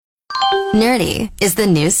Nerdy is the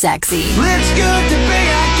new sexy. Let's go to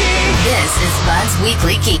Geek-out. This is Bud's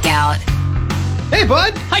Weekly Geek-out. Hey,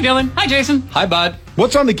 Bud. Hi, Dylan. Hi, Jason. Hi, Bud.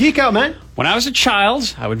 What's on the Geek-out, man? When I was a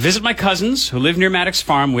child, I would visit my cousins who lived near Maddox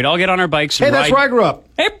Farm. We'd all get on our bikes and Hey, that's ride. where I grew up.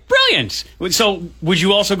 Hey, brilliant. So, would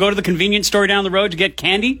you also go to the convenience store down the road to get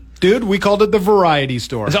candy? Dude, we called it the variety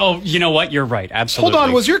store. Oh, you know what? You're right. Absolutely. Hold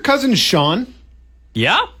on, was your cousin Sean?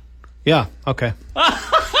 Yeah? Yeah, okay.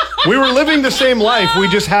 We were living the same life. We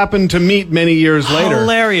just happened to meet many years later.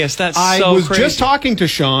 Hilarious. That's I so was crazy. just talking to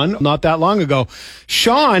Sean not that long ago.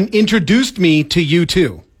 Sean introduced me to you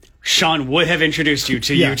two. Sean would have introduced you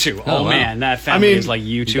to Yeah. U2. Oh, Oh, wow. man, that family I mean, is like U2.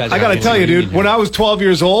 you guys I gotta Yeah, tell you, dude, yeah. when I was 12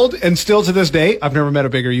 years old, and still to this day, I've never met a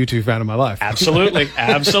bigger U2 fan in my life. Absolutely.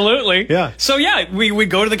 Absolutely. Yeah. So, yeah, we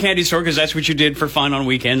go to the candy store because that's what you did for fun on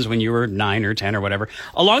weekends when you were 9 or 10 or whatever.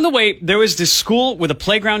 Along the way, there was this school with a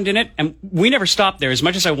playground in it, and we never stopped there as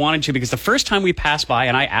much as I wanted to because the first time we passed by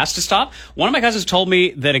and I asked to stop, one of my cousins told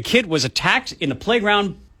me that a kid was attacked in the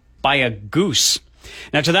playground by a goose.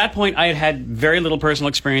 Now, to that point, I had had very little personal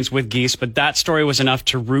experience with geese, but that story was enough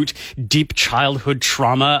to root deep childhood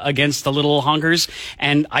trauma against the little honkers,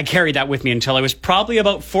 and I carried that with me until I was probably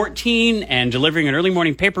about 14 and delivering an early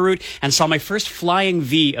morning paper route and saw my first flying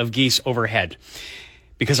V of geese overhead.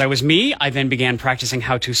 Because I was me, I then began practicing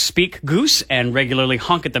how to speak goose and regularly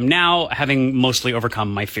honk at them now, having mostly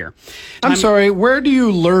overcome my fear. I'm sorry, where do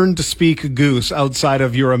you learn to speak goose outside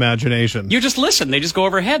of your imagination? You just listen. They just go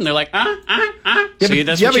overhead and they're like, Yeah, See, but,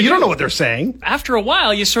 that's yeah, what but you do. don't know what they're saying. After a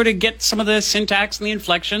while, you sort of get some of the syntax and the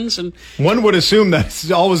inflections and... One would assume that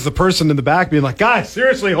it's always the person in the back being like, guys,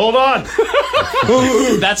 seriously, hold on.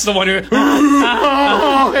 That's the one who...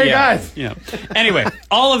 Hey, Yeah. guys. Yeah. Anyway,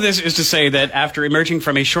 all of this is to say that after emerging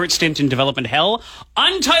from a short stint in development hell,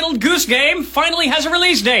 Untitled Goose Game finally has a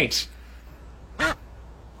release date.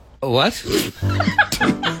 What?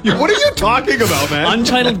 What are you talking about, man?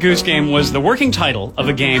 Untitled Goose Game was the working title of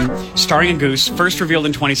a game starring a goose, first revealed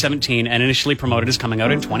in 2017 and initially promoted as coming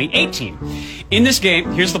out in 2018. In this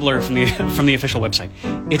game, here's the blurb from the official website.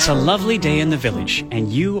 It's a lovely day in the village,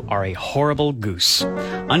 and you are a horrible goose.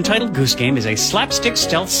 Untitled Goose Game is a slapstick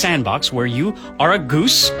stealth sandbox where you are a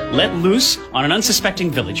goose let loose on an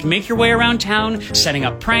unsuspecting village. Make your way around town, setting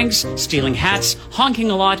up pranks, stealing hats,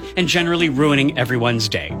 honking a lot, and generally ruining everyone's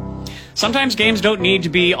day. Sometimes games don't need to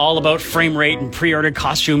be all about frame rate and pre-ordered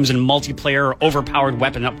costumes and multiplayer or overpowered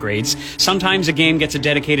weapon upgrades. Sometimes a game gets a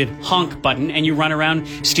dedicated honk button and you run around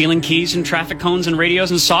stealing keys and traffic cones and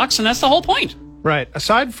radios and socks, and that's the whole point. Right.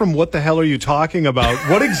 Aside from what the hell are you talking about,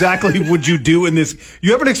 what exactly would you do in this?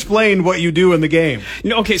 You haven't explained what you do in the game.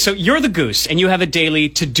 No, okay, so you're the goose and you have a daily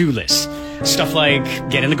to-do list. Stuff like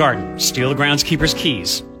get in the garden, steal the groundskeeper's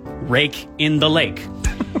keys, rake in the lake.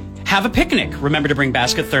 Have a picnic. Remember to bring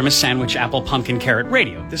basket, thermos, sandwich, apple, pumpkin, carrot,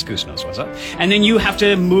 radio. This goose knows what's up. And then you have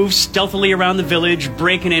to move stealthily around the village,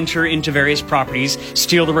 break and enter into various properties,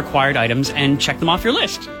 steal the required items, and check them off your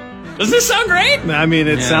list. Doesn't this sound great? I mean,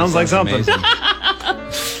 it sounds like something. amazing.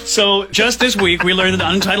 So, just this week, we learned that the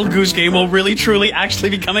Untitled Goose Game will really, truly actually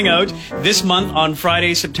be coming out this month on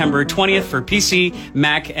Friday, September 20th for PC,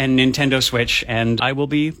 Mac, and Nintendo Switch. And I will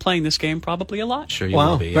be playing this game probably a lot. Sure you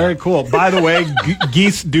Wow, will be. very cool. By the way,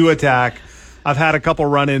 geese do attack. I've had a couple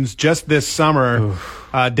run-ins just this summer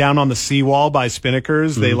down on the seawall by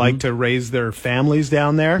Spinnakers. They like to raise their families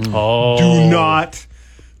down there. Oh. Do not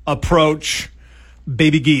approach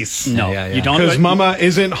baby geese. No, Yeah. you don't. Because Mama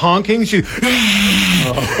isn't honking. She...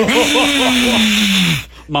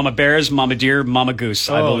 Mama bears, Mama deer, Mama goose.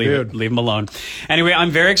 I believe it. dude. Leave them alone. Anyway,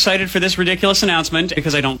 I'm very excited for this ridiculous announcement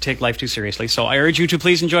because I don't take life too seriously. So I urge you to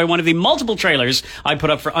please enjoy one of the multiple trailers I put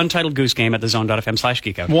up for Untitled Goose Game at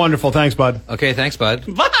thezone.fm/geekout. Wonderful. Thanks, bud. Okay, thanks, Bud.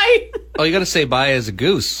 Bye! Oh, you got to say bye as a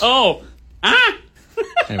goose. Oh.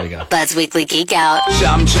 There we go. Bud's Weekly Geek-out.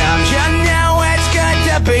 Sometimes you know it's good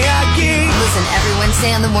to be a geek. Listen every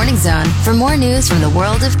Wednesday on the Morning Zone for more news from the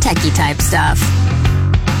world of techie type stuff.